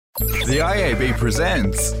The IAB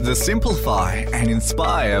presents the Simplify and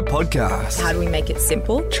Inspire podcast. How do we make it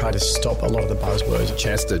simple? Try to stop a lot of the buzzwords. A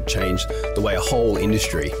chance to change the way a whole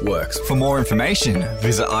industry works. For more information,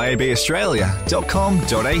 visit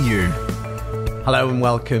iabaustralia.com.au. Hello and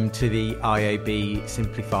welcome to the IAB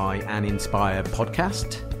Simplify and Inspire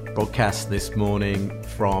podcast, broadcast this morning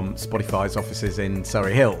from Spotify's offices in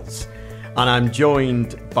Surrey Hills. And I'm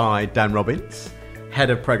joined by Dan Robbins, Head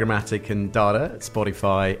of Programmatic and Data at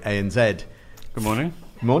Spotify ANZ. Good morning.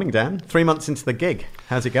 Good morning, Dan. 3 months into the gig.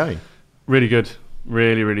 How's it going? Really good.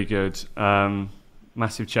 Really good.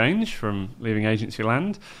 Massive change from leaving agency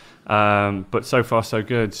land. But so far so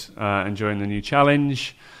good. Enjoying the new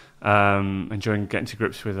challenge. Enjoying getting to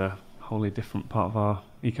grips with a wholly different part of our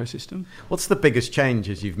ecosystem. What's the biggest change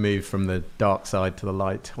as you've moved from the dark side to the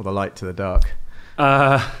light, or the light to the dark?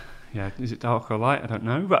 Is it dark or light? I don't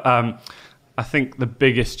know. But I think the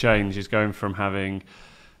biggest change is going from having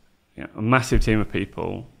a massive team of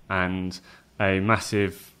people and a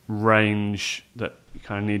massive range that you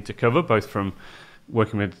kind of need to cover, both from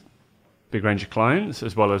working with big range of clients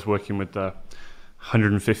as well as working with the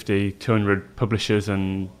 150, 200 publishers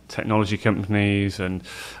and technology companies and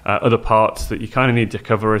other parts that you kind of need to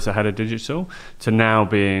cover as a head of digital, to now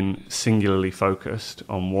being singularly focused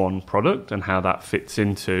on one product and how that fits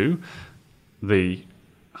into the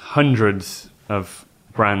hundreds of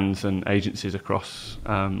brands and agencies across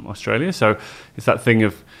Australia. So it's that thing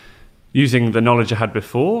of using the knowledge I had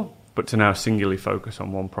before, but to now singularly focus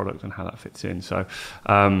on one product and how that fits in. So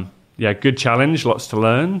good challenge, lots to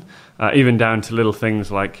learn, even down to little things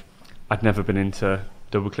like I'd never been into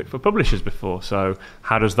DoubleClick for publishers before. So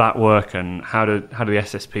how does that work, and how do the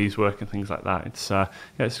SSPs work and things like that? It's a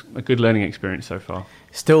good learning experience so far.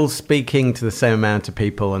 Still speaking to the same amount of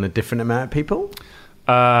people and a different amount of people?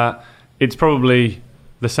 It's probably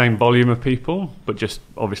the same volume of people, but just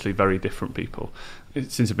obviously very different people.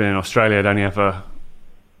 Since I've been in Australia, I'd only ever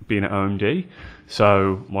been at OMD.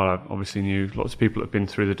 So while I obviously knew lots of people that have been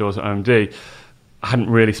through the doors at OMD, I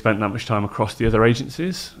hadn't really spent that much time across the other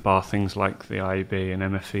agencies, bar things like the IAB and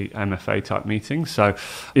MFA type meetings. So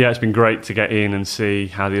it's been great to get in and see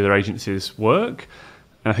how the other agencies work.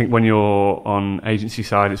 And I think when you're on agency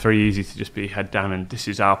side, it's very easy to just be head down and this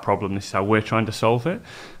is our problem, this is how we're trying to solve it.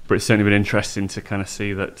 But it's certainly been interesting to kind of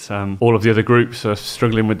see that all of the other groups are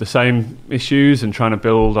struggling with the same issues and trying to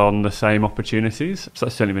build on the same opportunities. So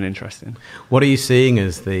that's certainly been interesting. What are you seeing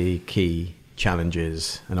as the key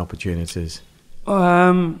challenges and opportunities?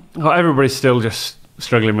 Everybody's still just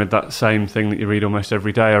struggling with that same thing that you read almost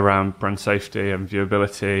every day around brand safety and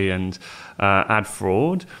viewability and ad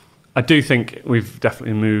fraud. I do think we've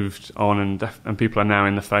definitely moved on, and people are now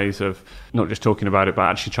in the phase of not just talking about it, but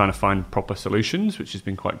actually trying to find proper solutions, which has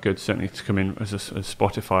been quite good, certainly to come in as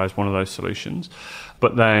Spotify as one of those solutions.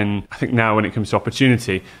 But then I think now when it comes to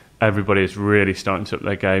opportunity, everybody is really starting to up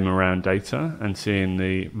their game around data and seeing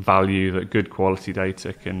the value that good quality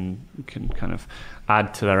data can kind of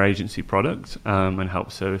add to their agency product and help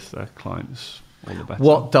service their clients.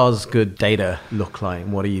 What does good data look like?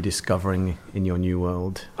 What are you discovering in your new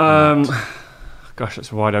world? Gosh,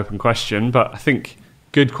 that's a wide open question, but I think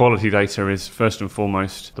good quality data is first and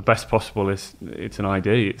foremost the best possible. It's an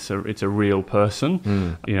ID. It's a real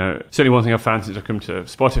person. Certainly one thing I've found since I've come to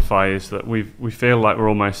Spotify is that we feel like we're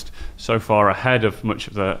almost so far ahead of much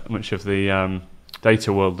of the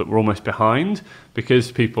data world that we're almost behind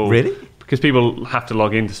because people have to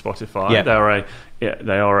log into Spotify. Yeah.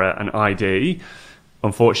 They are an ID.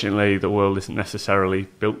 Unfortunately, the world isn't necessarily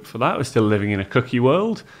built for that. We're still living in a cookie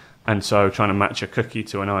world. And so trying to match a cookie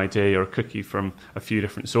to an ID or a cookie from a few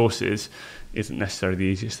different sources isn't necessarily the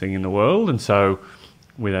easiest thing in the world. And so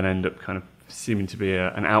we then end up kind of seeming to be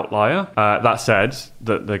an outlier. That said,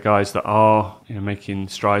 the guys that are making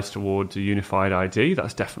strides towards a unified ID,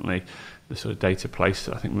 that's definitely the sort of data place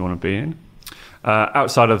that I think we want to be in.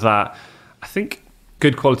 Outside of that, I think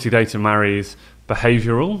good quality data marries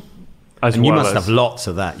behavioural as and well. You must have lots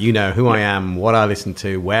of that. You know who I am, what I listen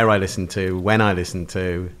to, where I listen to, when I listen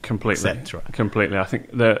to, etc. Completely. I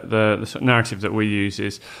think the sort of narrative that we use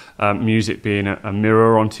is music being a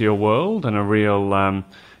mirror onto your world and a real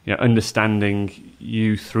understanding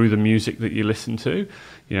you through the music that you listen to.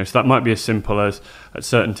 So that might be as simple as at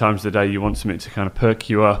certain times of the day you want something to kind of perk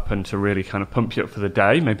you up and to really kind of pump you up for the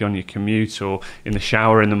day, maybe on your commute or in the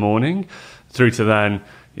shower in the morning, through to then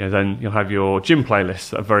you'll have your gym playlists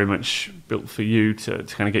that are very much built for you to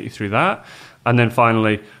kind of get you through that. And then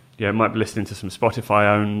finally, it might be listening to some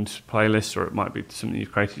Spotify-owned playlists, or it might be something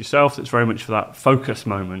you've created yourself that's very much for that focus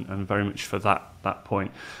moment and very much for that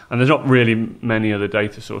point. And there's not really many other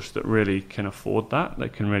data sources that really can afford that. They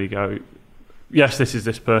can really go yes, this is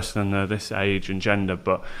this person and they're this age and gender,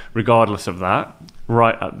 but regardless of that,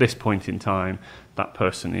 right at this point in time, that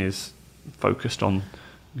person is focused on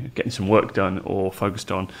getting some work done or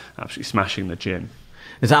focused on absolutely smashing the gym.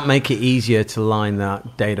 Does that make it easier to line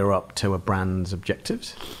that data up to a brand's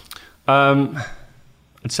objectives? I'd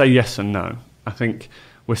say yes and no. I think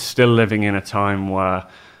we're still living in a time where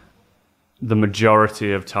the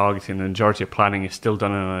majority of targeting, the majority of planning is still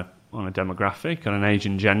done on a demographic, on an age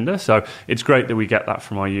and gender. So it's great that we get that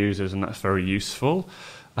from our users, and that's very useful.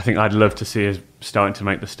 I think I'd love to see us starting to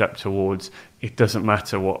make the step towards it doesn't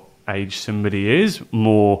matter what age somebody is,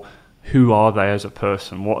 more who are they as a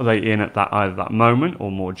person, what are they in at that either that moment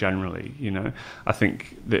or more generally. I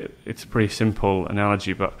think that it's a pretty simple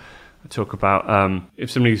analogy, but I talk about if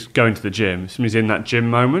somebody's going to the gym, if somebody's in that gym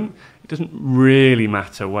moment, it doesn't really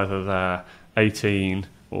matter whether they're 18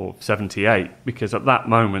 or 78, because at that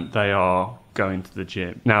moment they are going to the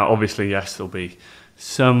gym. Now, obviously, yes, there'll be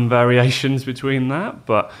some variations between that,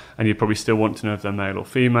 and you probably still want to know if they're male or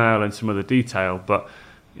female and some other detail, but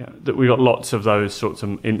that we've got lots of those sorts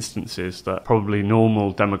of instances that probably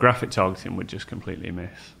normal demographic targeting would just completely miss.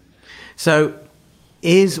 So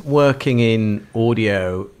is working in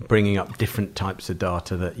audio bringing up different types of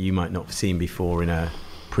data that you might not have seen before in a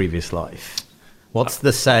previous life? What's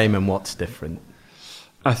the same and what's different?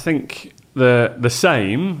 I think the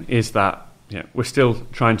same is that we're still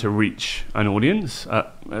trying to reach an audience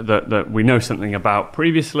that we know something about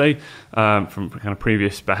previously from kind of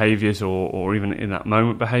previous behaviours or even in that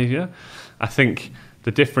moment behaviour. I think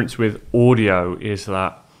the difference with audio is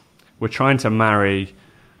that we're trying to marry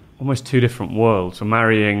almost two different worlds. We're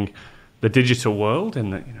marrying the digital world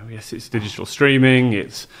in that, yes, it's digital streaming,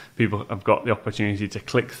 it's people have got the opportunity to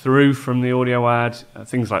click through from the audio ad,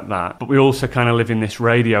 things like that. But we also kind of live in this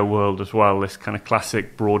radio world as well, this kind of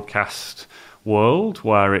classic broadcast world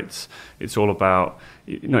where it's all about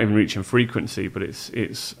not even reaching frequency, but it's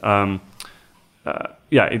just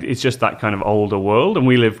that kind of older world, and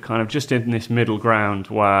we live kind of just in this middle ground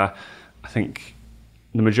where I think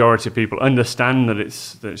the majority of people understand that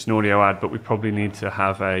it's an audio ad, but we probably need to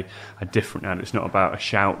have a different ad. It's not about a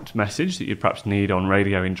shout message that you'd perhaps need on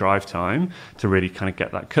radio in drive time to really kind of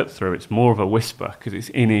get that cut through. It's more of a whisper because it's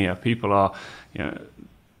in ear. People are,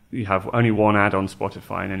 you have only one ad on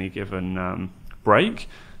Spotify in any given break,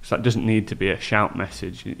 so that doesn't need to be a shout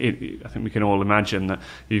message. I think we can all imagine that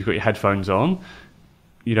you've got your headphones on,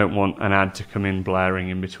 you don't want an ad to come in blaring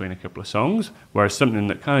in between a couple of songs, whereas something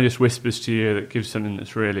that kind of just whispers to you, that gives something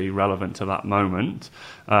that's really relevant to that moment,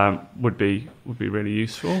 would be really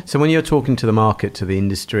useful. So when you're talking to the market, to the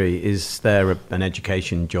industry, is there an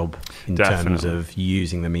education job in terms of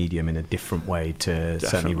using the medium in a different way to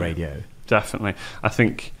certainly radio? Definitely. I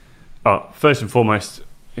think, first and foremost,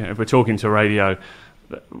 if we're talking to radio,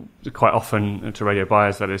 quite often, to radio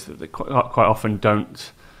buyers, that is, that they quite often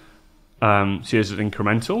don't see us as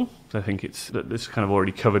incremental. I think it's kind of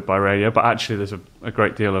already covered by radio, but actually there's a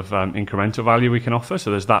great deal of incremental value we can offer.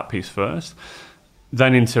 So there's that piece first.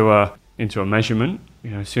 Then into a measurement.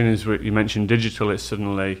 As soon as you mention digital, it's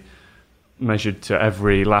suddenly measured to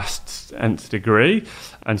every last nth degree,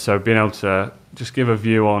 and so being able to just give a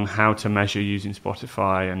view on how to measure using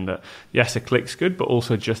Spotify, and that yes, a click's good, but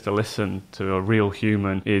also just a listen to a real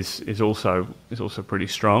human is also pretty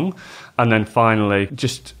strong. And then finally,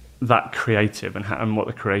 just that creative and what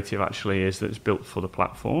the creative actually is that's built for the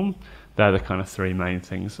platform. They're the kind of three main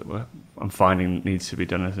things that I'm finding needs to be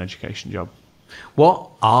done as an education job. What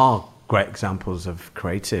are great examples of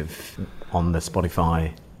creative on the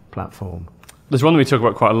Spotify platform? There's one that we talk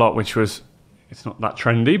about quite a lot, which was, it's not that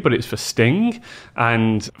trendy, but it's for Sting,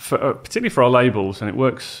 and particularly for our labels, and it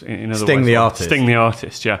works in other ways. Sting the artist. Sting the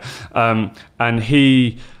artist, yeah. And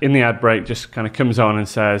he, in the ad break, just kind of comes on and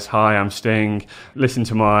says, "Hi, I'm Sting. Listen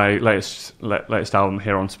to my latest album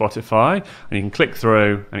here on Spotify," and you can click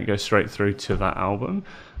through, and it goes straight through to that album.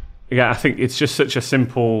 Again, I think it's just such a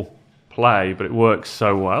simple play, but it works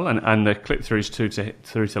so well, and the click throughs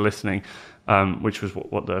through to listening, which was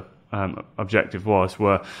what the objective was,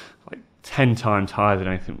 were like 10 times higher than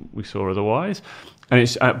anything we saw otherwise. And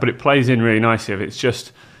it's but it plays in really nicely. It's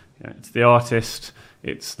just, it's the artist,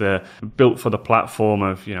 it's the built for the platform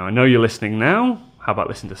of, I know you're listening now, how about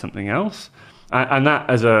listen to something else? And that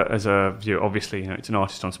as a view, obviously, it's an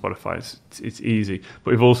artist on Spotify, it's easy.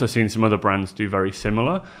 But we've also seen some other brands do very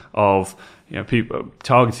similar of, people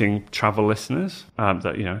targeting travel listeners, that,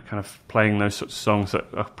 kind of playing those sorts of songs that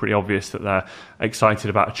are pretty obvious that they're excited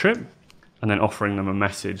about a trip, and then offering them a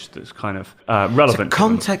message that's kind of relevant. So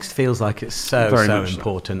context feels like it's so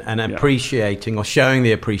important, and appreciating or showing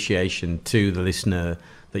the appreciation to the listener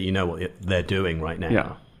that you know what they're doing right now.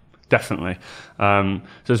 Yeah. definitely. So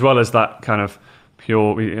as well as that kind of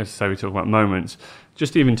pure, as I say, we talk about moments,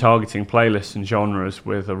 just even targeting playlists and genres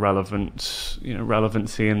with a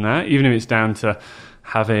relevancy in there, even if it's down to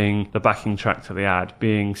having the backing track to the ad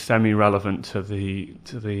being semi-relevant to the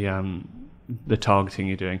targeting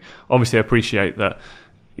you're doing. Obviously, I appreciate that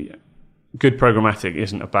good programmatic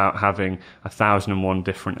isn't about having 1,001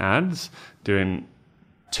 different ads doing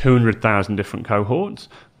 200,000 different cohorts,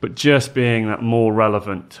 but just being that more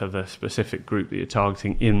relevant to the specific group that you're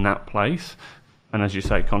targeting in that place. And as you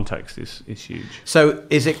say, context is huge. So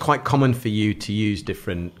is it quite common for you to use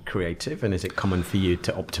different creative, and is it common for you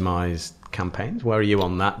to optimize campaigns? Where are you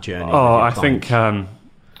on that journey? I think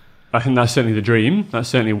that's certainly the dream. That's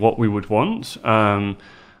certainly what we would want. And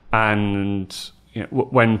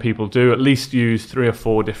when people do at least use 3 or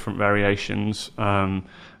 4 different variations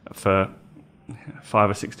for 5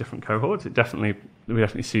 or 6 different cohorts, we definitely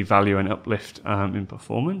see value and uplift in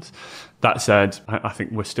performance. That said, I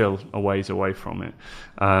think we're still a ways away from it.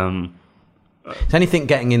 Is anything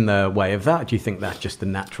getting in the way of that? Do you think that's just a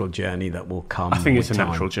natural journey that will come? I think it's a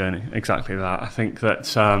natural journey, exactly that. I think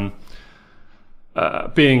that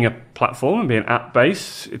being a platform and being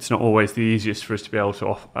app-based, it's not always the easiest for us to be able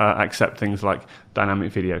to accept things like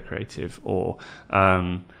dynamic video creative or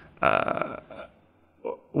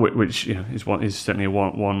which is certainly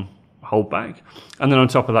one holdback. And then on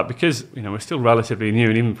top of that, because we're still relatively new,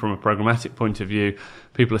 and even from a programmatic point of view,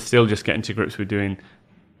 people are still just getting to grips with doing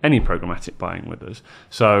any programmatic buying with us.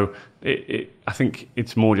 So I think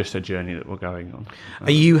it's more just a journey that we're going on.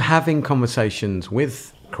 Are you having conversations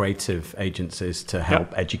with creative agencies to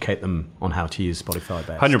help educate them on how to use Spotify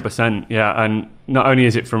best? 100%, yeah. And not only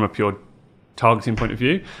is it from a pure targeting point of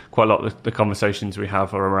view, quite a lot of the conversations we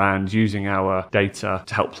have are around using our data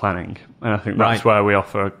to help planning. And I think that's where we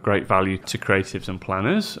offer great value to creatives and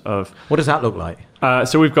planners. What does that look like?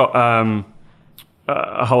 So we've got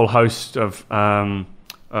a whole host of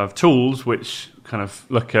tools which kind of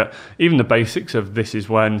look at even the basics of this is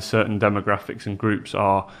when certain demographics and groups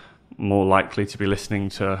are more likely to be listening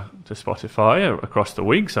to Spotify across the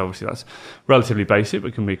week. So obviously that's relatively basic,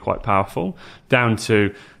 but can be quite powerful, down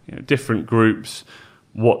to different groups,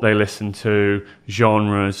 what they listen to,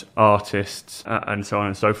 genres, artists, and so on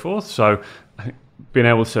and so forth. So I think being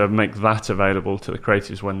able to make that available to the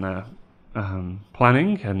creators when they're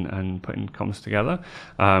planning and putting comms together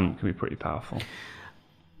can be pretty powerful.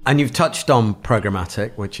 And you've touched on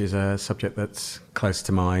programmatic, which is a subject that's close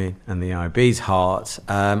to mine and the IAB's heart.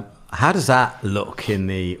 How does that look in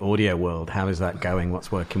the audio world? How is that going? What's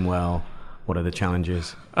working well? What are the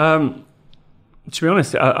challenges? To be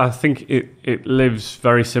honest, I think it lives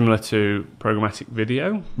very similar to programmatic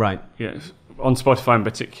video. Right. Yes. On Spotify in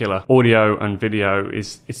particular, audio and video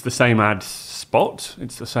it's the same ad spot,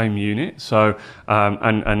 it's the same unit. So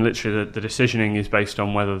and literally the decisioning is based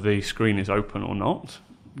on whether the screen is open or not.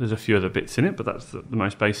 There's a few other bits in it, but that's the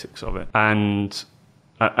most basics of it. And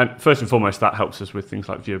first and foremost, that helps us with things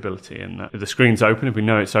like viewability. And if the screen's open, if we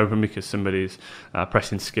know it's open because somebody's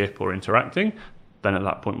pressing skip or interacting, then at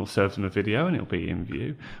that point we'll serve them a video and it'll be in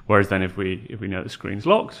view. Whereas then if we know the screen's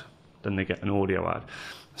locked, then they get an audio ad.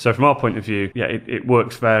 So from our point of view, it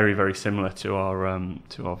works very, very similar to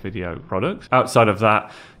our video products. Outside of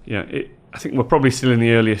that, I think we're probably still in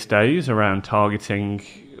the earliest days around targeting,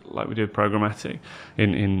 like we do with programmatic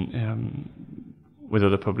in with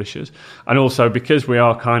other publishers, and also because we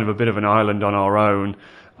are kind of a bit of an island on our own.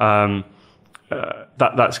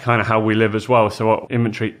 That's kind of how we live as well. So our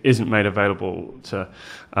inventory isn't made available to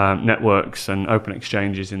networks and open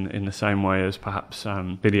exchanges in the same way as perhaps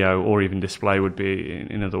video or even display would be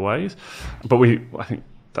in other ways. But I think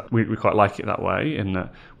that we quite like it that way, in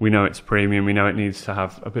that we know it's premium, we know it needs to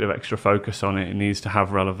have a bit of extra focus on it, it needs to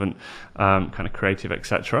have relevant kind of creative,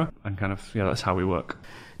 etc. And kind of, that's how we work.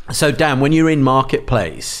 So Dan, when you're in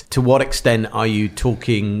marketplace, to what extent are you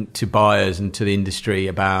talking to buyers and to the industry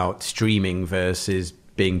about streaming versus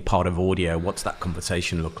being part of audio? What's that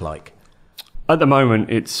conversation look like? At the moment,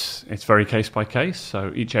 it's very case by case.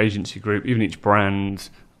 So each agency group, even each brand,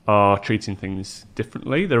 are treating things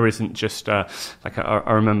differently. There isn't just I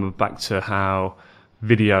remember back to how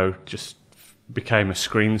video just became a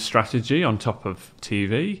screen strategy on top of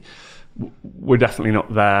TV. We're definitely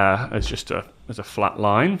not there as just a flat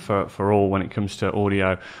line for all when it comes to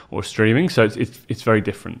audio or streaming. So it's very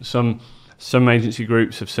different. Some agency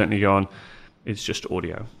groups have certainly gone, it's just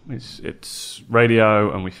audio. It's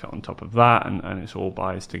radio, and we fit on top of that, and it's all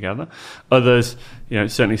buys together. Others,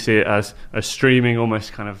 certainly see it as streaming,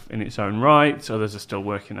 almost kind of in its own right. Others are still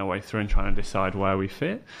working their way through and trying to decide where we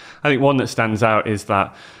fit. I think one that stands out is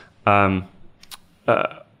that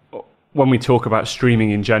when we talk about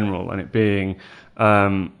streaming in general and it being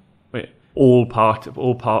all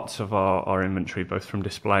parts of our inventory, both from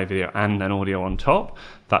display, video, and then audio on top,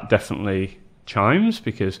 that definitely chimes,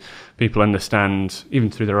 because people understand, even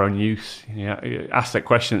through their own use. You ask that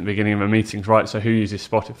question at the beginning of a meeting, right, so who uses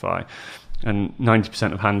Spotify? And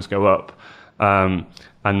 90% of hands go up, and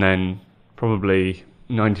then probably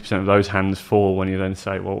 90% of those hands fall when you then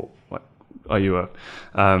say, well, are you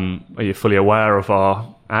fully aware of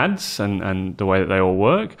our ads and the way that they all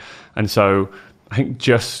work? And so I think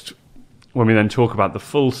just when we then talk about the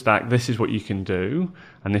full stack, this is what you can do,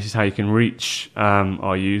 and this is how you can reach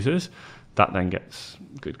our users, that then gets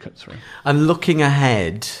good cut through. And looking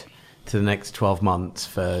ahead to the next 12 months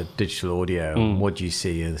for digital audio, what do you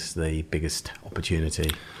see as the biggest opportunity?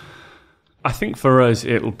 I think for us,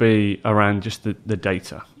 it'll be around just the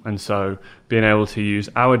data. And so being able to use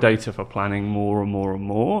our data for planning more and more and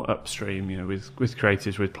more upstream, with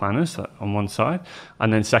creatives, with planners on one side.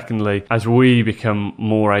 And then secondly, as we become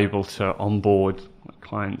more able to onboard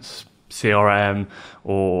clients' CRM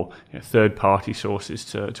or third-party sources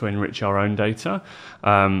to enrich our own data,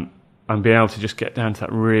 and being able to just get down to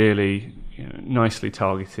that really nicely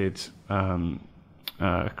targeted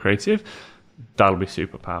creative, that'll be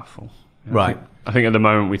super powerful. Right. I think at the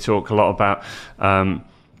moment we talk a lot about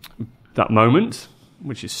that moment,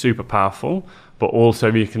 which is super powerful, but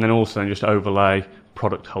also you can then also just overlay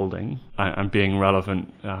product holding and being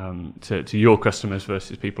relevant to your customers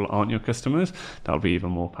versus people that aren't your customers. That'll be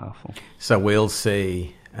even more powerful. So we'll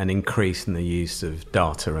see an increase in the use of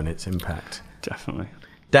data and its impact. Definitely.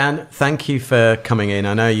 Dan, thank you for coming in.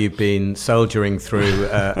 I know you've been soldiering through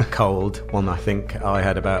a cold, one I think I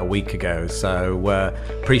had about a week ago. So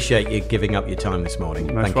appreciate you giving up your time this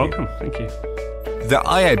morning. Most welcome. Thank you. The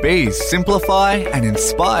IAB's Simplify and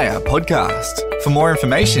Inspire podcast. For more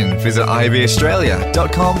information, visit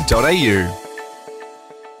iabaustralia.com.au.